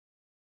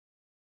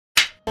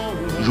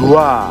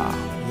Bonjour,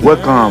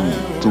 welcome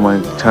to my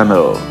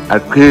channel. I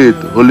create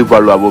highly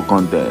valuable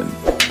content.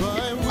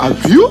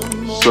 Have you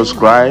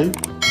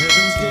subscribed?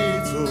 Heaven's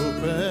gates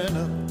open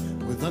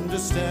up with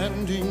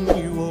understanding.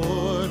 You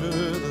order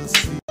the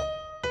sea.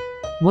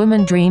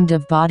 Woman dreamed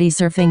of body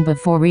surfing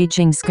before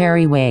reaching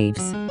scary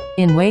waves.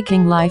 In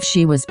waking life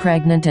she was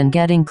pregnant and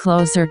getting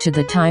closer to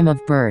the time of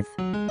birth.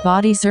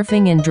 Body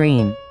surfing in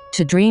dream.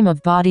 To dream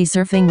of body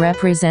surfing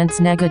represents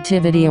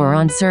negativity or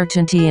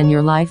uncertainty in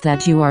your life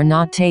that you are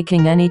not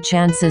taking any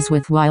chances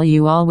with while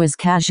you always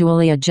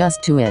casually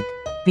adjust to it.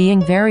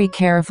 Being very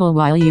careful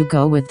while you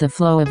go with the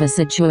flow of a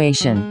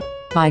situation.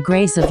 By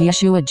grace of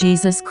Yeshua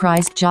Jesus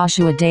Christ,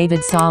 Joshua,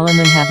 David,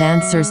 Solomon have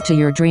answers to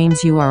your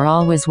dreams. You are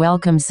always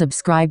welcome.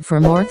 Subscribe for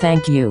more.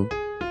 Thank you.